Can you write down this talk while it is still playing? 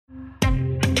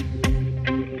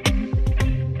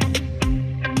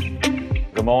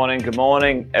Good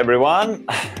morning, everyone.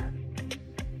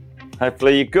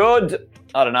 Hopefully you're good.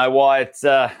 I don't know why it's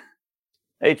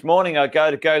each morning I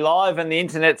go live and the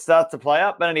internet starts to play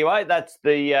up. But anyway, that's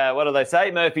the, what do they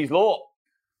say? Murphy's Law.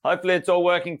 Hopefully it's all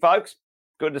working, folks.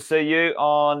 Good to see you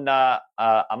on a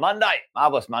Monday,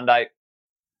 marvellous Monday.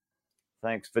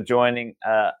 Thanks for joining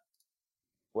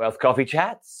Wealth Coffee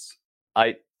Chats,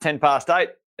 10 past 8.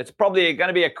 It's probably going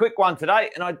to be a quick one today.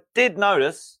 And I did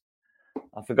notice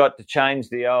I forgot to change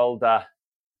the old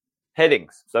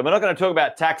headings. So we're not going to talk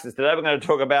about taxes today. We're going to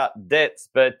talk about debts.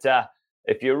 But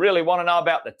if you really want to know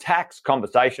about the tax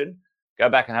conversation, go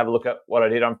back and have a look at what I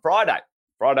did on Friday.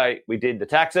 Friday, we did the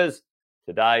taxes.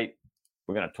 Today,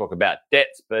 we're going to talk about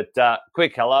debts. But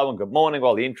quick hello and good morning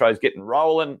while the intro's getting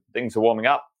rolling. Things are warming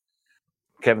up.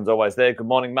 Kevin's always there. Good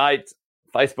morning, mate.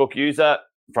 Facebook user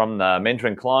from the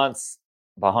mentoring clients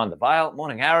behind the veil.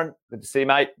 Morning, Aaron. Good to see you,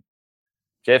 mate.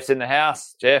 Jeff's in the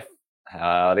house. Jeff,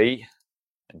 howdy.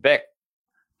 And Beck.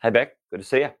 Hey, Beck. Good to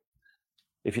see you.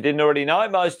 If you didn't already know,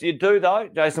 most of you do, though.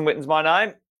 Jason Whitton's my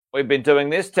name. We've been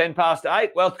doing this 10 past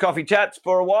 8, Wealth Coffee Chats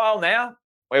for a while now,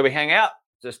 where we hang out,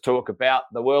 just talk about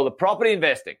the world of property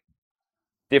investing.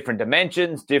 Different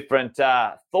dimensions, different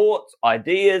thoughts,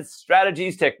 ideas,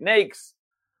 strategies, techniques,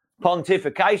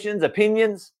 pontifications,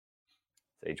 opinions.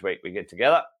 So each week we get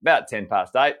together about 10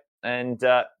 past 8 and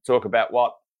talk about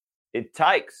what it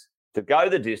takes to go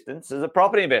the distance as a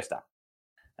property investor.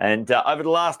 And over the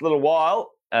last little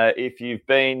while, if you've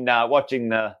been watching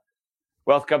the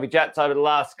Wealth Coffee Chats over the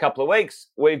last couple of weeks,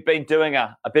 we've been doing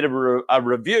a bit of a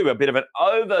review, a bit of an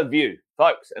overview,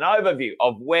 folks, an overview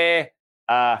of where,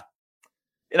 where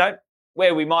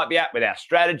we might be at with our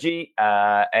strategy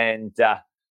and our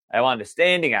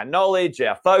understanding, our knowledge,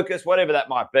 our focus, whatever that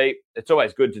might be. It's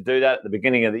always good to do that at the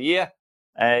beginning of the year.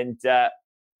 And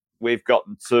we've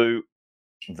gotten to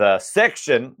the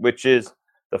section, which is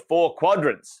the 4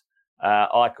 quadrants.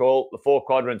 I call the 4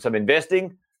 quadrants of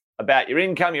investing, about your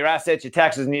income, your assets, your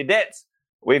taxes, and your debts.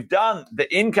 We've done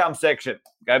the income section.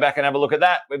 Go back and have a look at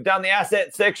that. We've done the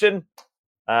asset section.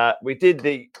 We did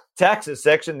the taxes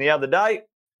section the other day.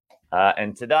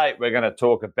 And today we're going to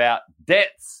talk about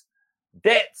debts.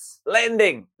 Debts,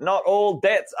 lending. Not all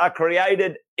debts are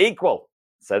created equal.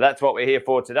 So that's what we're here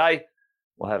for today.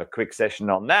 We'll have a quick session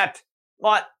on that.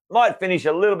 Might finish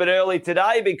a little bit early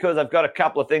today because I've got a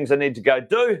couple of things I need to go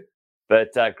do.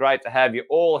 But great to have you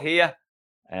all here.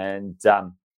 And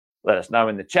let us know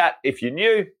in the chat if you're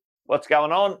new, what's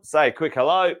going on. Say a quick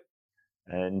hello.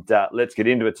 And let's get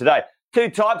into it today. 2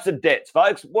 types of debts,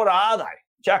 folks. What are they?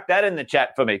 Chuck that in the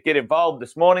chat for me. Get involved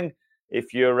this morning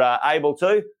if you're able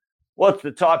to. What's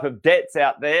the type of debts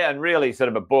out there? And really sort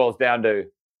of it boils down to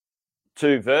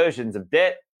 2 versions of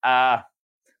debt.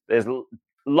 There's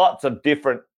lots of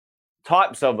different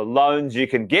types of loans you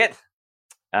can get.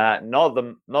 Not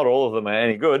all of them are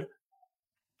any good.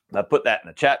 I put that in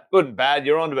the chat. Good and bad.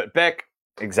 You're onto it, Beck.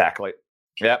 Exactly.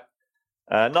 Yep.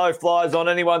 No flies on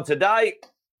anyone today.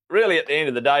 Really, at the end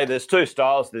of the day, there's 2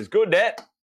 styles. There's good debt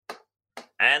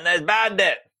and there's bad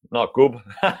debt. Not good.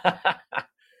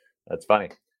 That's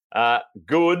funny.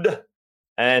 Good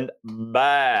and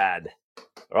bad.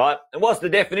 All right. And what's the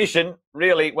definition,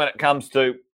 really, when it comes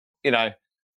to,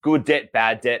 good debt,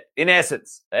 bad debt? In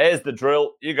essence, there's the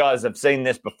drill. You guys have seen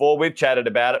this before. We've chatted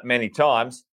about it many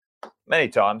times,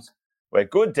 where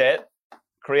good debt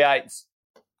creates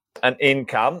an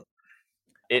income.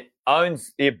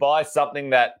 It buys something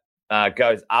that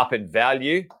goes up in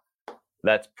value.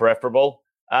 That's preferable.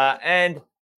 And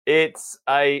it's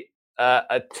a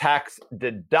tax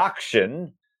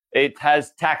deduction. It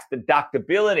has tax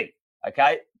deductibility,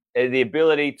 okay? The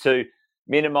ability to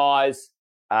minimize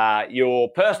your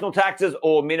personal taxes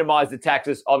or minimize the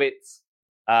taxes of its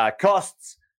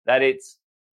costs that it's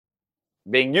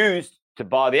being used to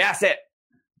buy the asset.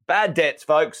 Bad debts,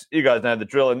 folks. You guys know the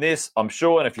drill in this, I'm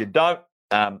sure. And if you don't,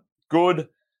 good.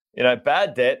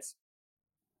 Bad debts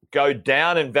go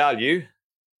down in value.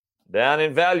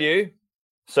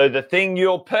 So the thing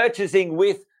you're purchasing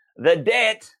with the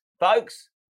debt, folks,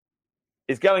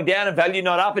 is going down in value,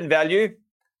 not up in value.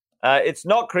 It's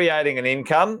not creating an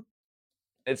income.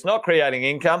 It's not creating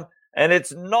income, and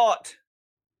it's not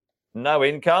no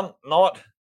income,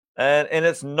 and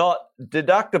it's not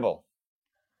deductible.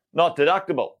 Not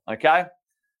deductible, okay?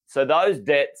 So those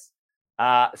debts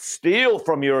steal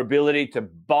from your ability to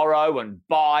borrow and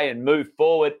buy and move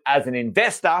forward as an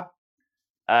investor,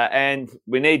 and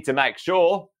we need to make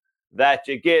sure that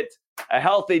you get a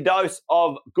healthy dose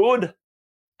of good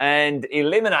and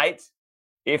eliminate,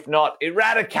 if not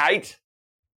eradicate,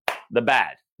 the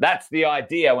bad. That's the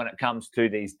idea when it comes to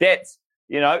these debts,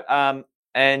 and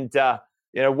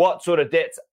what sort of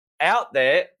debt's out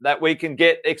there that we can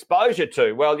get exposure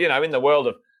to. Well, in the world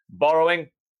of borrowing,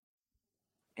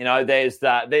 there's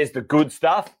the good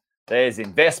stuff. There's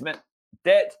investment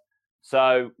debt.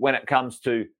 So when it comes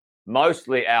to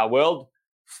mostly our world,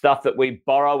 stuff that we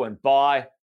borrow and buy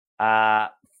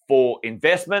for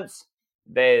investments,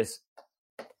 there's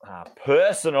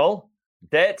personal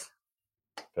debt.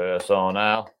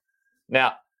 Personal.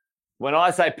 Now, when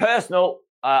I say personal,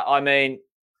 I mean,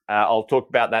 I'll talk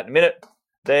about that in a minute.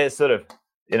 There's sort of,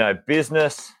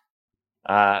 business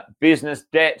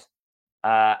debt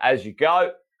as you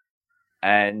go.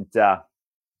 And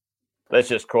let's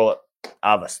just call it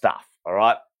other stuff, all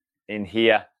right? In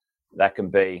here, that can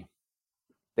be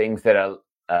things that are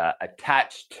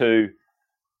attached to,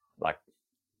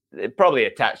 probably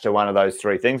attached to one of those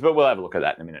three things, but we'll have a look at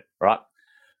that in a minute, all right?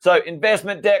 So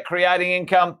investment debt, creating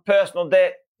income, personal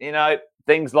debt,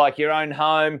 things like your own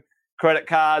home, credit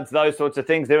cards, those sorts of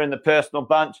things, they're in the personal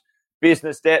bunch.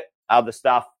 Business debt, other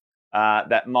stuff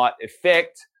that might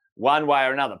affect one way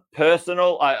or another,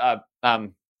 personal,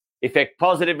 affect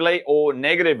positively or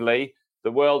negatively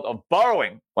the world of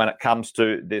borrowing when it comes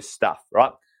to this stuff,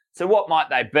 right? So what might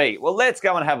they be? Well, let's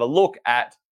go and have a look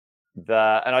at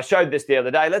and I showed this the other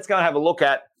day, let's go and have a look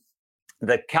at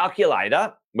the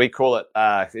calculator. We call it,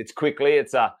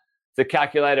 it's a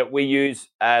calculator we use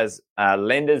as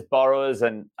lenders, borrowers,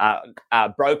 and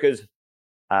brokers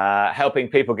helping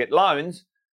people get loans.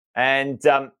 And,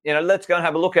 let's go and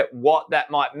have a look at what that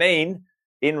might mean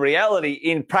in reality,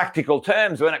 in practical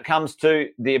terms, when it comes to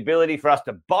the ability for us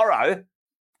to borrow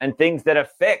and things that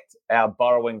affect our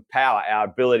borrowing power, our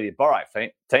ability to borrow,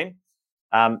 team.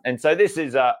 And so this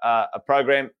is a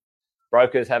program.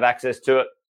 Brokers have access to it.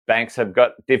 Banks have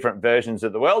got different versions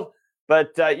of the world.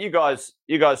 But you guys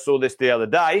saw this the other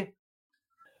day.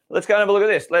 Let's go and have a look at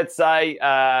this. Let's say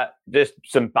just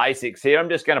some basics here. I'm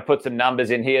just going to put some numbers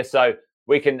in here so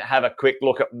we can have a quick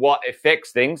look at what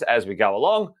affects things as we go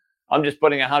along. I'm just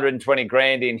putting 120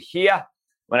 grand in here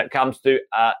when it comes to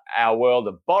our world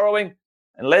of borrowing.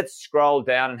 And let's scroll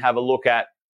down and have a look at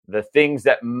the things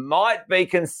that might be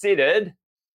considered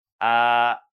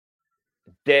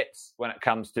debts when it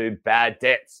comes to bad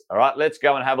debts. All right, let's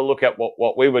go and have a look at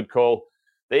what we would call,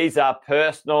 these are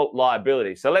personal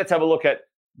liabilities. So let's have a look at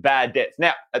bad debts.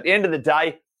 Now, at the end of the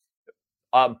day,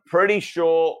 I'm pretty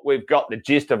sure we've got the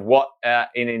gist of what an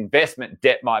investment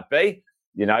debt might be.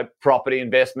 Property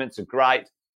investments are great.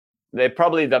 They're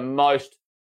probably the most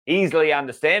easily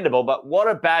understandable, but what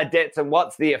are bad debts and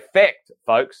what's the effect,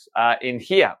 folks, in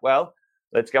here? Well,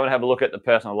 let's go and have a look at the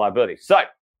personal liability. So,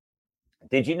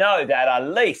 did you know that a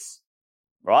lease,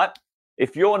 right,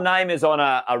 if your name is on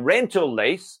a rental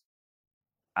lease,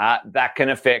 that can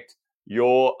affect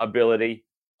your ability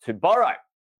to borrow.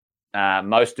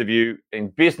 Most of you in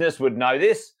business would know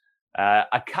this.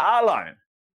 A car loan,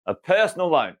 a personal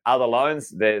loan, other loans,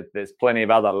 there's plenty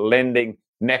of other lending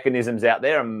mechanisms out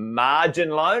there. A margin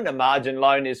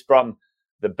loan is from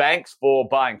the banks for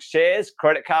buying shares,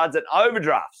 credit cards, and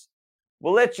overdrafts.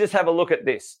 Well, let's just have a look at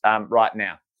this right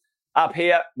now. Up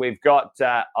here, we've got,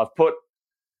 I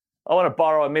want to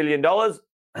borrow $1 million.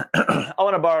 I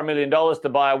want to borrow $1 million to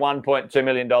buy a $1.2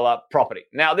 million property.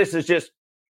 Now, this is just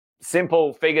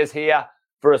simple figures here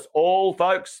for us all,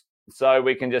 folks, so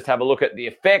we can just have a look at the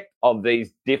effect of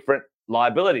these different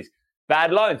liabilities.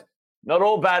 Bad loans. Not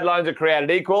all bad loans are created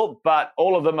equal, but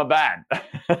all of them are bad.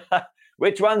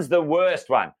 Which one's the worst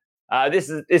one? This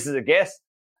is a guess.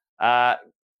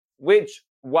 Which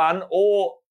one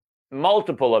or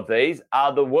multiple of these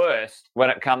are the worst when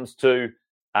it comes to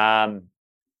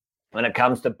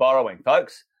borrowing,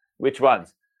 folks? Which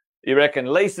ones? You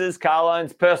reckon leases, car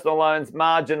loans, personal loans,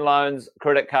 margin loans,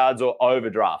 credit cards, or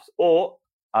overdrafts, or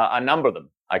a number of them,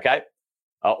 okay?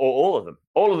 Or all of them.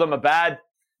 All of them are bad.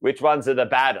 Which ones are the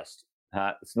baddest?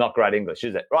 It's not great English,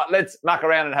 is it? Right, let's muck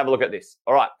around and have a look at this.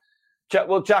 All right,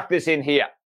 we'll chuck this in here.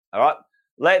 All right,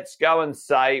 let's go and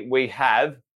say we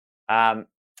have a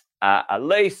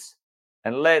lease,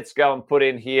 and let's go and put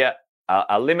in here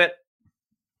a limit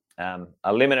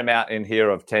amount in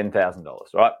here of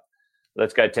 $10,000, right?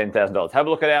 Let's go $10,000. Have a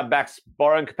look at our bank's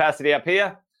borrowing capacity up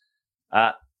here.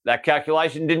 That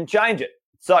calculation didn't change it.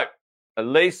 So a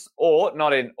lease or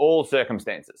not in all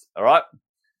circumstances, all right?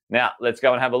 Now, let's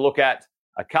go and have a look at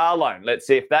a car loan. Let's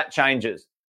see if that changes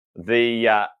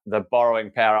the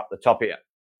borrowing power up the top here.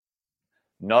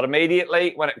 Not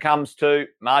immediately when it comes to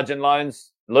margin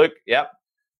loans. Luke, yep.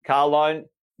 Car loan,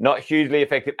 not hugely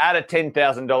effective at a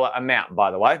 $10,000 amount,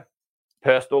 by the way.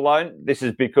 Personal loan, this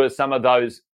is because some of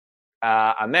those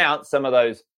amounts, some of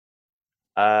those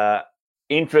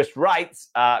interest rates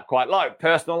are quite low.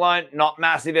 Personal loan, not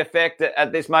massive effect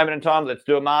at this moment in time. Let's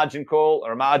do a margin call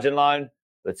or a margin loan.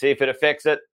 Let's see if it affects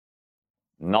it.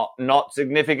 Not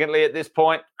significantly at this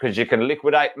point, because you can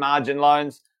liquidate margin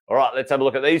loans. All right, let's have a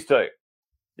look at these two.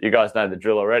 You guys know the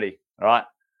drill already. All right.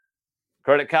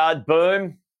 Credit card,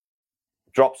 boom.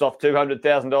 Drops off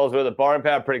 $200,000 worth of borrowing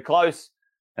power, pretty close.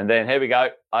 And then here we go,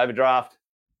 overdraft.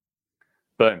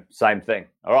 Boom, same thing.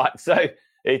 All right, so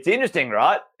it's interesting,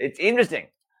 right? It's interesting.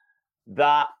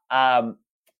 The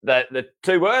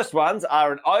two worst ones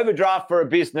are an overdraft for a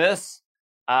business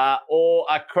or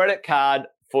a credit card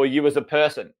for you as a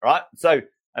person, right? So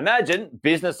imagine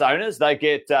business owners, they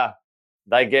get a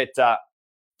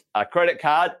credit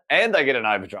card and they get an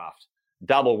overdraft.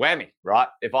 Double whammy, right?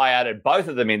 If I added both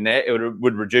of them in there, it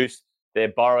would reduce their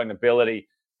borrowing ability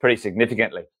pretty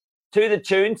significantly. To the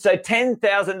tune, so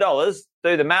 $10,000,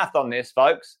 do the math on this,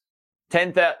 folks.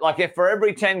 Like if for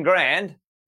every 10 grand,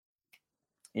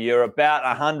 you're about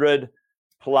 100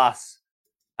 plus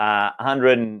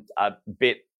 100 and a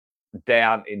bit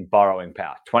down in borrowing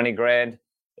power. 20 grand,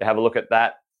 you have a look at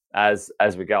that as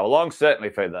we go along, certainly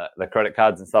for the credit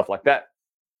cards and stuff like that.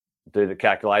 Do the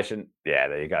calculation. Yeah,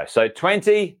 there you go. So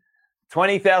 $20,000,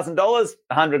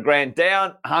 100 grand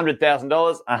down,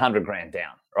 $100,000, 100 grand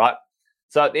down, right?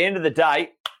 So at the end of the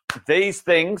day, these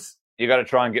things, you got to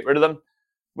try and get rid of them.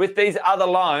 With these other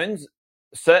loans,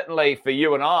 certainly for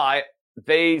you and I,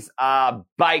 these are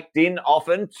baked in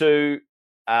often to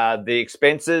the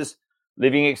expenses,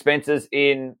 living expenses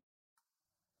in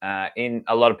a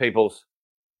lot of people's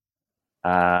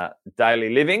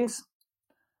daily livings.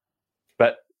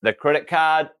 But the credit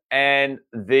card and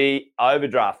the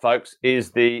overdraft, folks,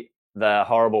 is the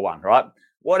horrible one, right?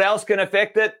 What else can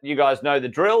affect it? You guys know the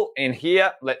drill. In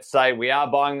here, let's say we are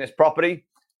buying this property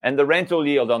and the rental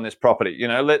yield on this property. You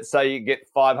know, let's say you get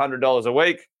 $500 a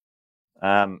week.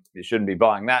 You shouldn't be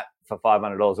buying that for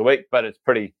 $500 a week, but it's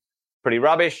pretty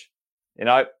rubbish. You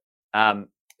know,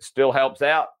 still helps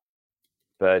out.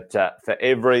 But for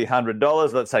every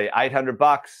 $100, let's say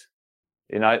 $800,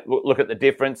 you know, look at the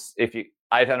difference. If you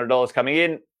 $800 coming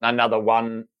in, another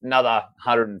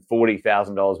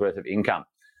 $140,000 worth of income.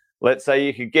 Let's say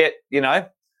you could get, you know,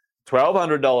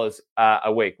 $1,200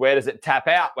 a week. Where does it tap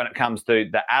out when it comes to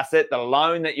the asset, the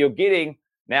loan that you're getting?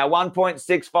 Now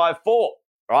 1.654,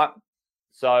 right?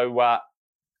 So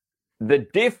the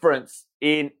difference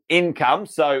in income,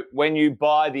 so when you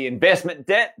buy the investment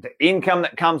debt, the income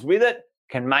that comes with it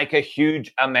can make a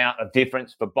huge amount of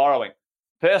difference for borrowing.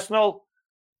 Personal,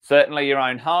 certainly your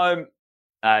own home,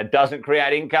 doesn't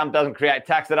create income, doesn't create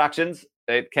tax deductions.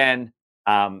 It can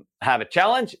have a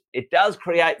challenge. It does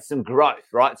create some growth,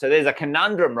 right? So there's a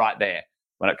conundrum right there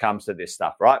when it comes to this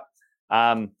stuff, right?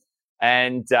 For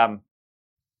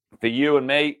you and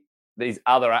me, these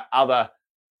other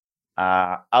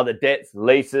debts,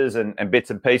 leases, and bits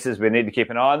and pieces, we need to keep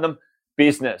an eye on them.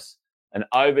 Business, an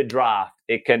overdraft,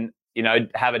 it can, you know,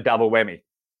 have a double whammy.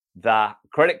 The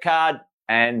credit card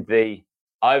and the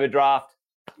overdraft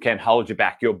can hold you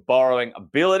back, your borrowing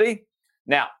ability.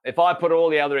 Now, if I put all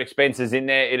the other expenses in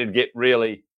there, it'd get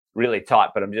really, really tight,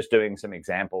 but I'm just doing some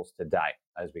examples today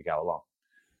as we go along.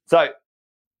 So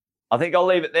I think I'll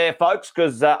leave it there, folks,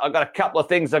 because I've got a couple of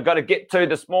things I've got to get to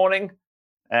this morning,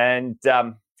 and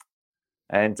I've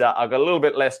got a little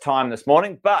bit less time this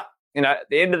morning. But, you know, at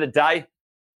the end of the day,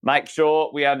 make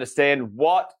sure we understand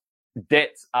what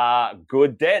debts are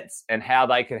good debts and how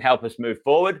they can help us move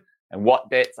forward, and what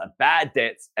debts are bad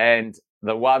debts and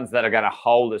the ones that are going to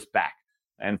hold us back.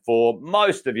 And for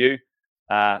most of you,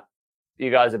 you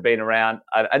guys have been around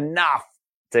enough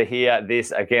to hear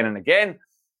this again and again,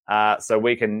 so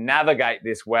we can navigate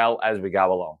this well as we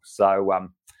go along. So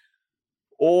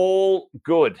all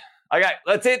good. Okay,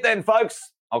 that's it then,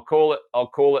 folks. I'll call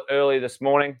it early this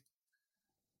morning.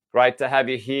 Great to have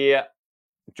you here.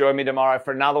 Join me tomorrow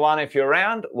for another one. If you're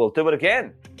around, we'll do it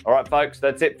again. All right, folks,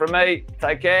 that's it from me.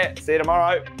 Take care. See you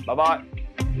tomorrow. Bye-bye.